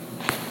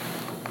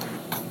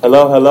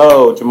Hello,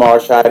 hello.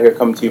 Jamar Shad here,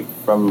 coming to you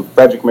from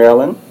Frederick,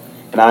 Maryland,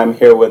 and I'm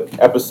here with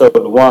episode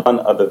one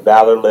of the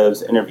Valor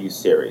Lives interview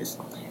series.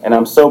 And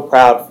I'm so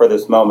proud for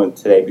this moment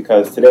today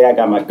because today I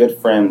got my good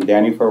friend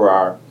Danny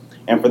Farrar,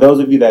 and for those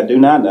of you that do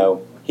not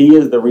know, he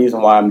is the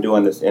reason why I'm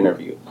doing this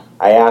interview.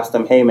 I asked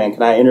him, "Hey man,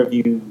 can I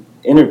interview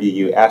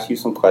you, ask you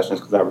some questions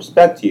because I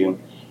respect you?"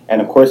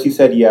 And of course, he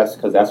said yes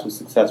because that's what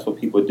successful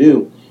people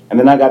do. And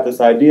then I got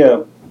this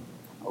idea: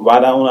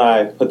 why don't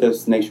I put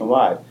this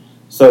nationwide?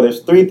 So there's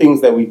three things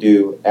that we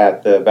do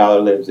at the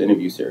Valor Lives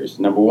interview series.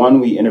 Number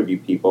one, we interview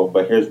people,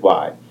 but here's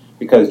why.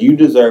 Because you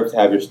deserve to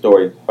have your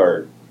story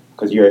heard,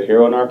 because you're a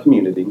hero in our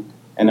community.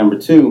 And number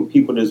two,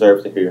 people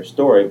deserve to hear your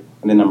story.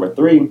 And then number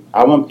three,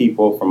 I want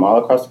people from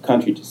all across the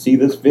country to see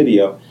this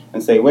video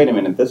and say, wait a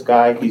minute, this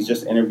guy, he's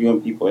just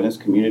interviewing people in his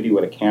community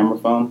with a camera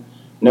phone.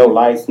 No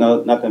lights,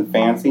 nothing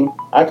fancy.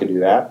 I could do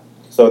that.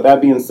 So with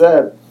that being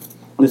said,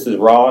 this is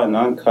raw and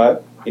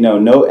uncut.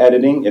 No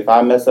editing. If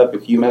I mess up,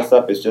 if you mess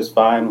up, it's just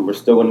fine. We're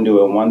still going to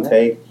do it in one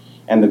take.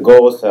 And the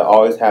goal is to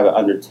always have it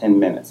under 10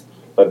 minutes.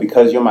 But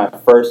because you're my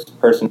first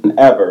person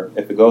ever,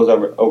 if it goes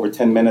over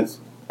 10 minutes,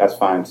 that's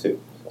fine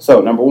too.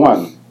 So, number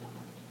one,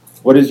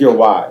 what is your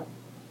why?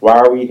 Why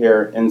are we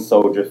here in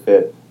Soldier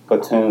Fit,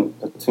 Platoon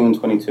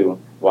 22?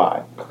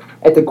 Why?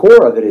 At the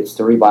core of it, it's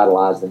to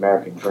revitalize the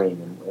American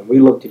dream. And we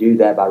look to do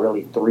that by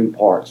really three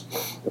parts.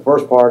 The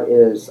first part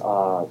is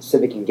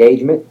civic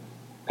engagement.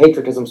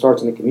 Patriotism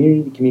starts in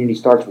the community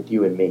starts with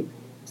you and me.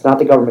 It's not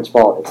the government's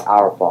fault, it's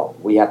our fault.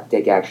 We have to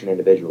take action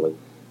individually.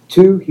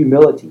 Two,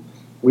 humility.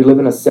 We live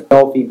in a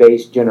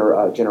selfie-based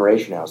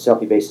generation now,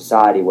 selfie-based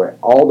society where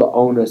all the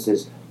onus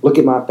is look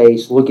at my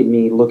face, look at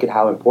me, look at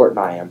how important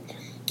I am.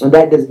 And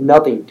that does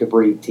nothing to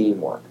breed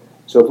teamwork.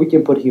 So if we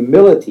can put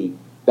humility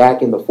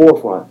back in the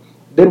forefront,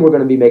 then we're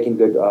going to be making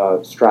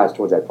good strides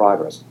towards that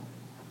progress.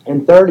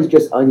 And third is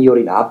just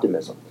unyielding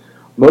optimism.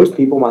 Most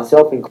people,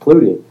 myself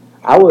included,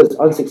 I was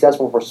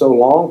unsuccessful for so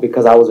long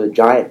because I was a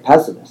giant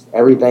pessimist.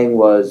 Everything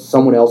was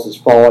someone else's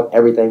fault.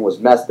 Everything was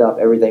messed up.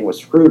 Everything was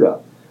screwed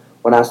up.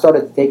 When I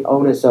started to take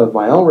onus of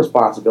my own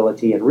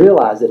responsibility and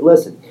realize that,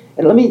 listen,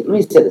 and let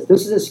me say this.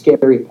 This is a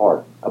scary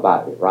part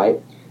about it,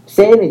 right?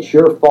 Saying it's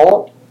your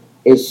fault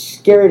is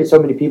scary to so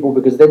many people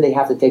because then they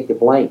have to take the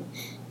blame,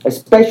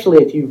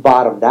 especially if you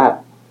bottomed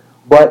out.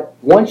 But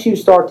once you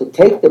start to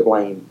take the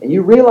blame and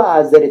you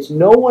realize that it's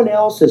no one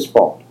else's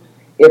fault,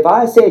 if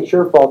I say it's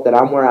your fault that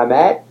I'm where I'm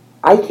at,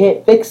 I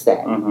can't fix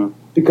that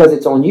because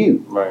it's on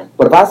you. Right.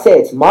 But if I say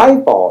it's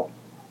my fault,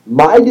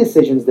 my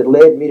decisions that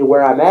led me to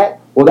where I'm at,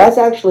 well, that's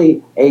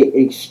actually an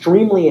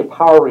extremely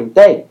empowering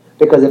thing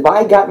because if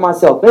I got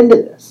myself into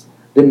this,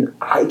 then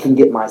I can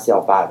get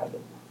myself out of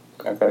it.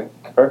 Okay,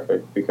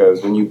 perfect.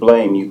 Because when you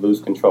blame, you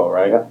lose control,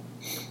 right? Yeah.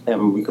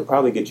 And we could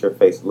probably get your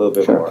face a little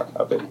bit more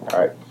of it. All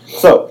right.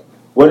 So,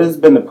 what has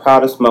been the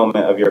proudest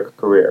moment of your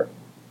career?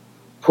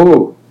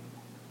 Whew.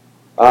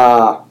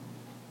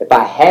 If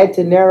I had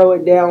to narrow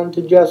it down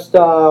to just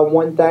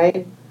one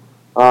thing,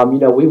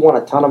 we won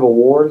a ton of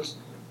awards,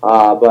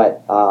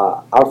 but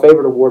our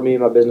favorite award, me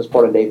and my business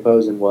partner Dave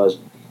Posen, was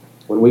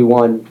when we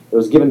won. It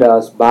was given to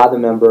us by the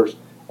members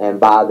and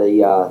by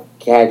the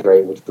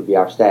cadre, which would be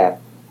our staff,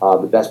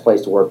 the best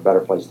place to work, better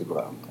place to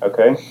grow.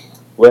 Okay.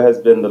 What has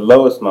been the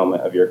lowest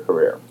moment of your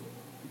career?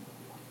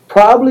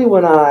 Probably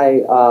when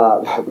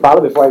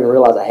probably before I even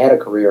realized I had a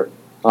career,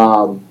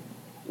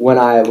 when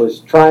I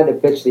was trying to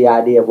pitch the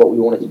idea of what we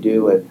wanted to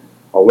do and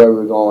where we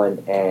were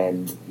going,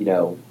 and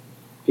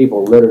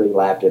people literally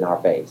laughed in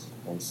our face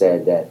and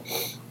said that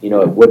it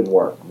wouldn't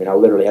work. I mean, I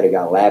literally had a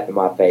guy laugh in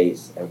my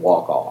face and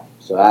walk off.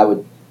 So I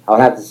would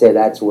have to say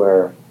that's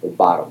where it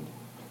bottomed.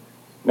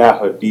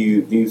 Now, do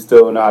you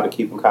still know how to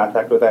keep in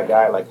contact with that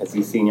guy? Like, has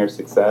he seen your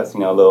success? A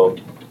little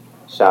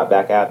shot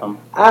back at him.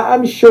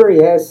 I'm sure he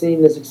has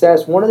seen the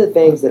success. One of the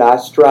things that I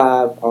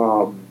strive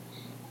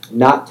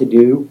not to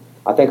do,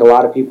 I think a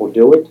lot of people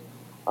do it,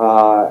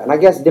 and I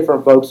guess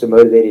different folks are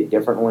motivated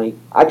differently.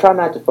 I try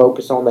not to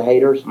focus on the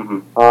haters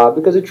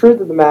because the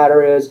truth of the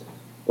matter is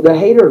the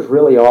haters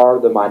really are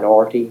the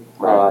minority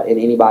in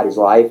anybody's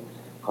life.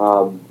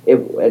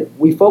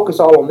 We focus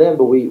all on them,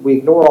 but we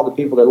ignore all the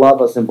people that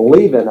love us and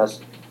believe in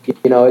us.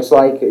 It's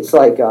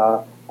like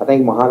I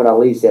think Muhammad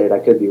Ali said it. I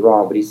could be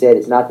wrong, but he said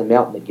it's not the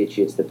mountain that gets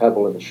you; it's the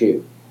pebble in the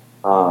shoe.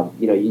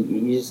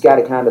 You just got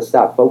to kind of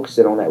stop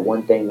focusing on that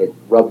one thing that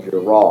rubs you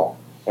raw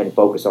and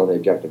focus on the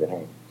objective at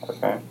hand.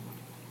 Okay.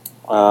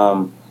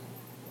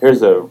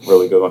 Here's a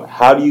really good one.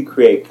 How do you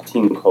create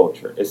team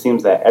culture? It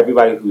seems that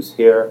everybody who's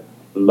here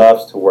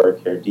loves to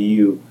work here. Do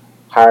you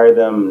hire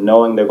them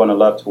knowing they're going to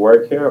love to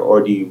work here,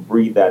 or do you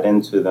breathe that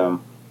into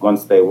them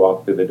once they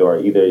walk through the door,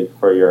 either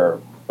for your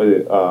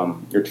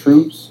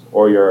troops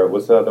or your,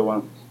 what's the other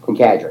one?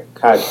 Cadre.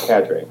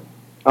 Cadre.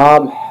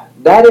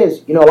 That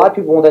is, a lot of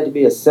people want that to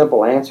be a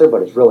simple answer,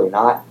 but it's really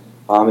not.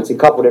 It's a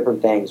couple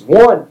different things.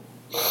 One,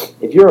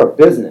 if you're a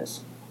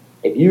business,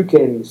 if you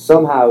can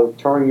somehow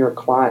turn your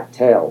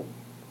clientele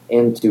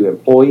into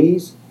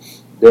employees,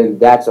 then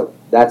that's an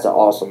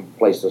awesome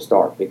place to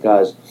start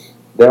because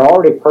they're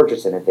already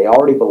purchasing it. They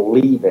already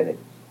believe in it.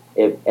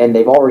 and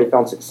they've already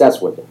found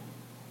success with it,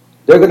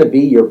 they're going to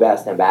be your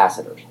best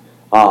ambassadors.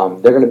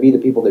 They're going to be the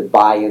people that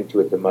buy into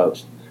it the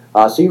most.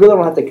 So you really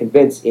don't have to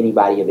convince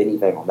anybody of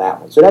anything on that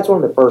one. So that's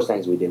one of the first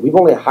things we did. We've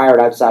only hired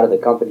outside of the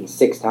company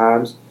 6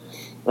 times,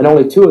 and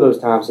only 2 of those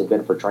times have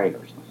been for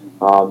trainers.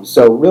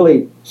 So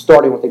really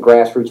starting with the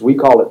grassroots, we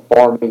call it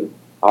farming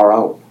our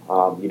own.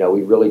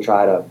 We really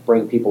try to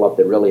bring people up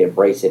that really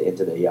embrace it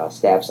into the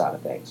staff side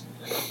of things.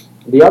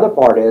 The other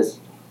part is,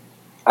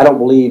 I don't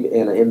believe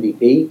in an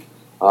MVP,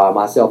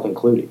 myself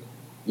included.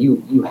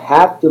 You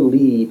have to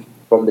lead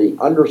from the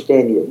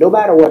understanding that no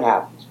matter what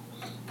happens,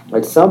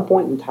 at some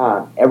point in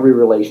time, every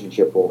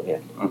relationship will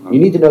end. You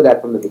need to know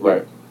that from the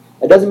beginning. Right.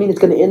 That doesn't mean it's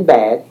going to end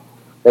bad.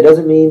 That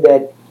doesn't mean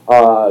that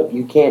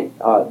you can't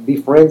be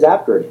friends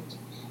after it ends.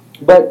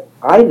 But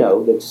I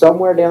know that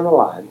somewhere down the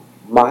line,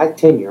 my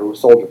tenure with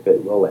Soldier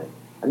Fit will end.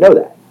 I know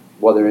that.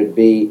 Whether it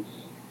be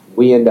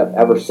we end up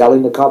ever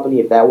selling the company,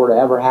 if that were to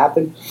ever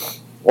happen,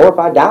 or if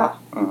I die,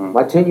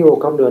 my tenure will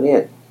come to an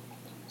end.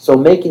 So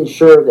making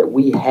sure that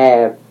we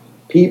have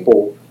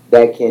people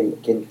that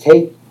can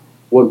take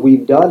what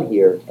we've done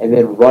here and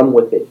then run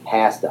with it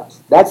past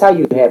us. That's how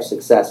you have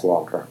success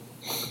long term.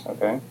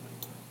 Okay.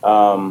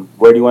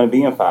 Where do you want to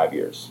be in 5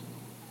 years?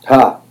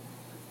 Oh,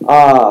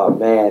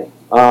 man.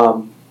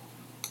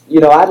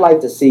 I'd like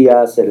to see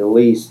us at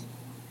least,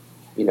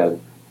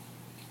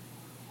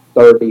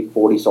 30,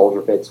 40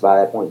 Soldier Fits by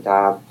that point in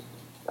time.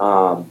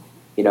 I'll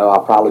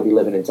probably be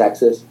living in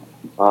Texas.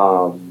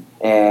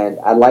 And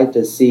I'd like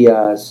to see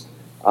us,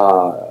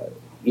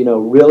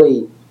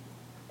 really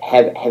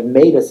have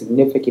made a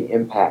significant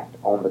impact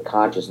on the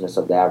consciousness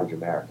of the average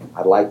American.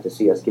 I'd like to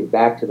see us get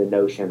back to the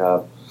notion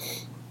of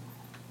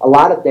a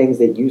lot of things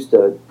that used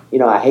to,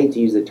 I hate to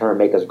use the term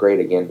make us great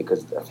again,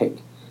 because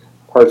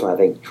personally, I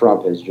think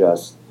Trump has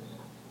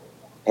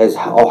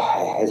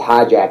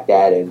hijacked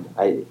that, and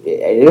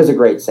it is a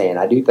great saying.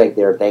 I do think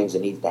there are things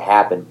that need to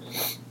happen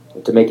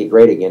to make it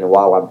great again. And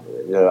while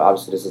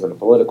obviously this isn't a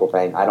political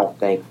thing, I don't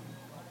think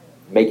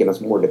making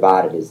us more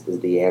divided is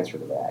the answer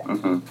to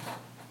that.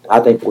 I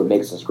think what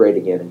makes us great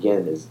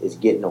again is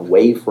getting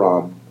away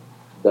from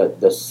the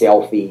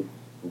selfie,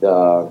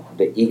 the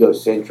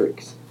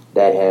egocentrics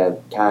that have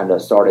kind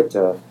of started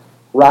to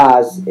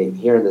rise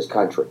here in this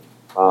country.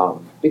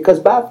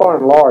 Because by far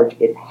and large,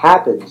 it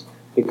happens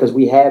because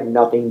we have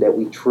nothing that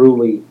we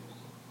truly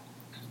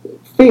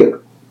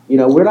fear.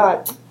 We're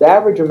not the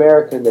average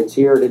American that's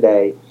here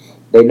today.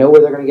 They know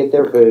where they're going to get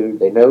their food.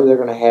 They know they're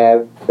going to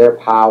have their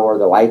power.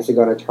 The lights are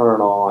going to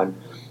turn on.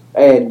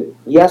 And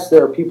yes,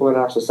 there are people in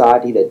our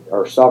society that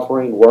are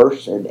suffering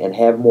worse and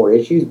have more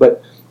issues.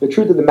 But the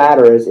truth of the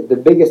matter is, if the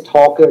biggest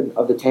talk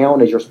of the town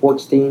is your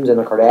sports teams and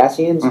the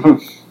Kardashians,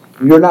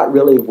 you're not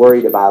really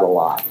worried about a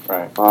lot.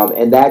 Right.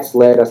 And that's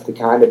led us to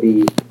kind of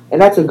be,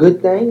 and that's a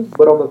good thing.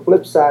 But on the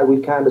flip side,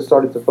 we've kind of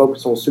started to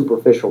focus on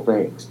superficial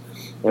things.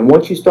 And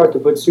once you start to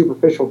put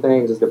superficial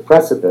things as the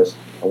precipice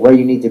of where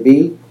you need to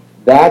be,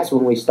 that's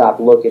when we stop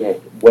looking at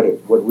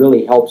what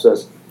really helps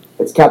us.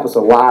 It's kept us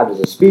alive as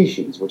a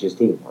species, which is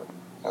teamwork.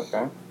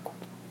 Okay.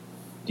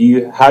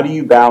 How do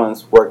you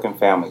balance work and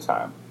family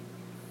time?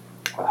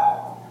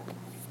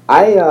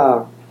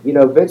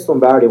 Vince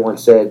Lombardi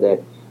once said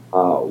that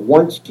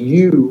once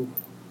you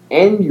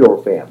and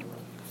your family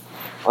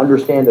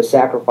understand the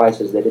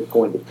sacrifices that it's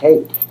going to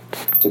take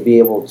to be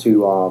able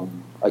to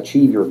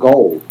achieve your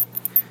goal,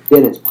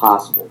 then it's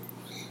possible.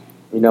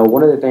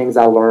 One of the things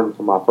I learned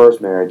from my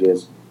first marriage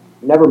is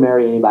never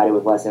marry anybody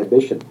with less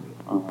ambition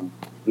than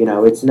you.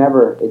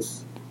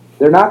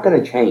 They're not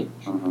going to change.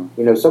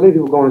 So many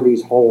people go into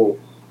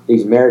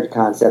these marriage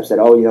concepts that,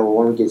 when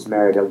one gets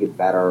married, they'll get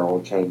better or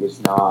it'll change. It's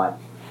not.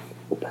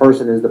 The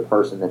person is the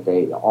person that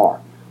they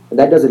are. And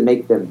that doesn't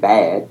make them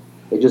bad.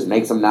 It just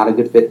makes them not a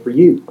good fit for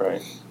you.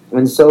 Right.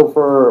 And so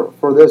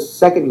for this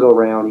second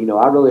go-round,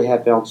 I really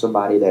have found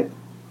somebody that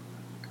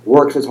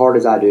works as hard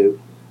as I do,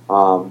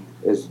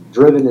 is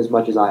driven as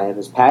much as I am,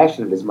 is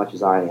passionate as much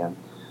as I am.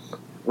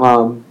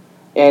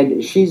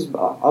 And she's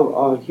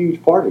a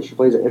huge part of it. She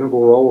plays an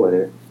integral role in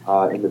it,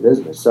 in the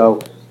business. So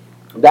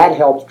that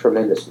helps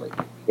tremendously.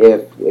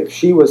 If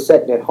she was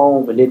sitting at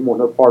home and didn't want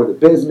no part of the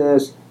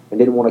business and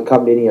didn't want to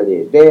come to any of the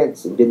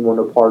events and didn't want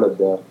no part of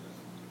the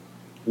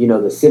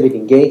civic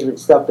engagement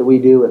stuff that we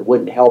do and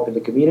wouldn't help in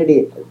the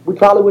community, we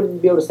probably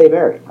wouldn't be able to stay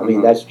married. I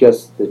mean, that's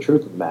just the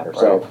truth of the matter. Right.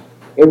 So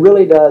it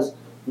really does.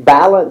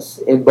 Balance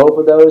in both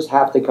of those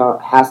has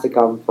to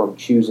come from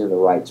choosing the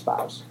right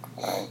spouse.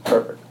 All right,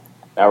 perfect.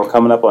 Now we're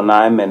coming up on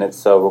 9 minutes,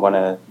 so we're going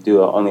to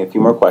do only a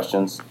few more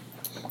questions.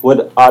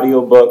 What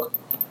audiobook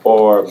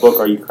or book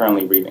are you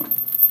currently reading?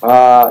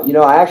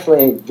 I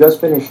actually just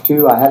finished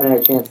 2. I haven't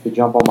had a chance to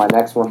jump on my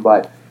next one,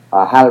 but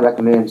I highly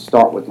recommend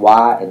Start With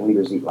Why and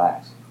Leaders Eat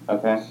Last.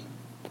 Okay.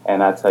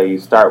 And I tell you,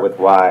 Start With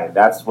Why.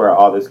 That's where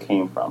all this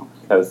came from.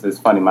 Because it's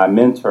funny, my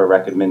mentor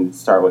recommended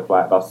Start With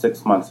Why about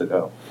 6 months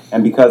ago.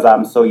 And because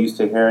I'm so used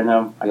to hearing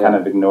him, I kind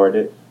of ignored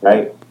it,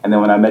 right? And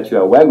then when I met you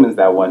at Wegmans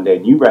that one day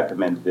and you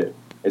recommended it,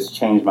 it's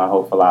changed my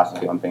whole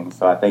philosophy on things.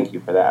 So I thank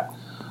you for that.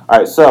 All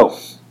right, so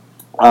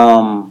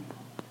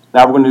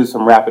Now we're going to do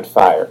some rapid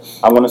fire.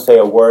 I'm going to say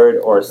a word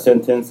or a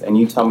sentence, and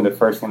you tell me the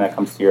first thing that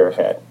comes to your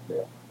head.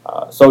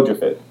 Soldier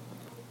Fit.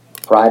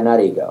 Pride, not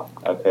ego.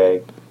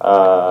 Okay.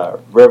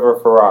 River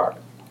Farrar.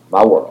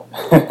 My world.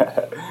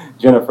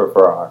 Jennifer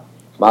Farrar.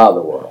 My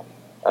other world.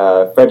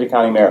 Frederick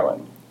County,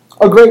 Maryland.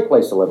 A great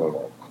place to live and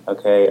work.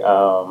 Okay.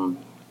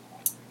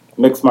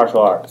 Mixed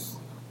martial arts.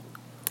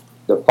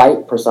 The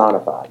fight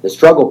personified. The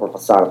struggle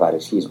personified,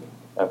 excuse me.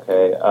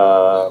 Okay.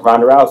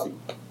 Ronda Rousey.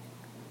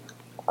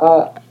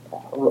 A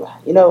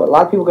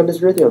lot of people can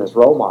disagree with you on this.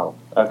 Role model.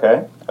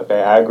 Okay.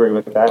 Okay, I agree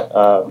with that.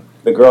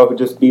 The girl who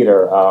just beat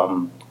her.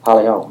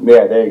 Holly Holm.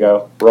 Yeah, there you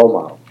go. Role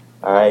model.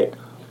 All right.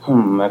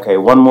 Okay,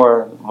 one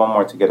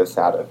more to get us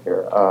out of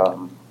here.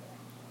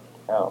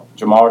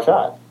 Jamal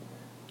Rashad.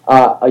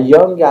 A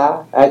young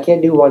guy. I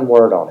can't do one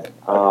word on it.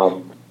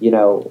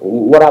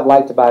 What I've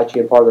liked about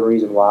you, and part of the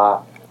reason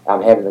why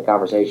I'm having the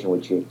conversation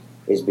with you,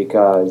 is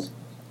because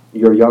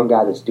you're a young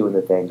guy that's doing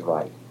the things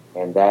right,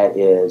 and that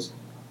is,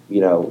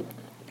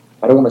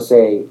 I don't want to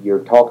say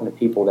you're talking to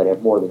people that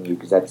have more than you,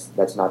 because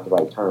that's not the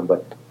right term,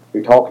 but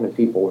you're talking to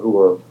people who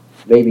are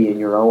maybe in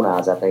your own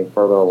eyes, I think,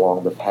 further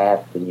along the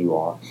path than you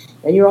are.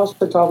 And you're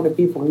also talking to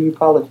people who you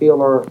probably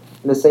feel are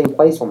in the same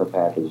place on the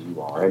path as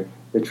you are. And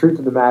the truth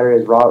of the matter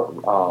is, Ralph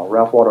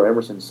Waldo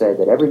Emerson said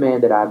that every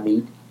man that I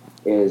meet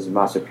is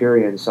my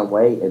superior in some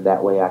way, and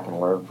that way I can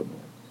learn from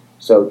him.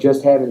 So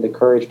just having the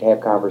courage to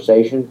have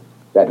conversation,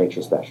 that makes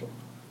you special.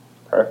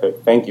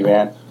 Perfect. Thank you,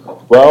 man.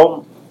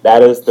 Well,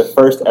 that is the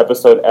first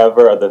episode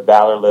ever of the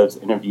Valor Lives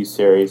interview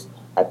series.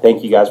 I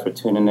thank you guys for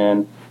tuning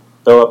in.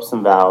 Throw up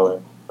some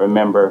valor.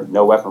 Remember,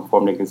 no weapon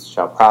formed against you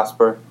shall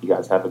prosper. You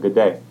guys have a good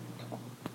day.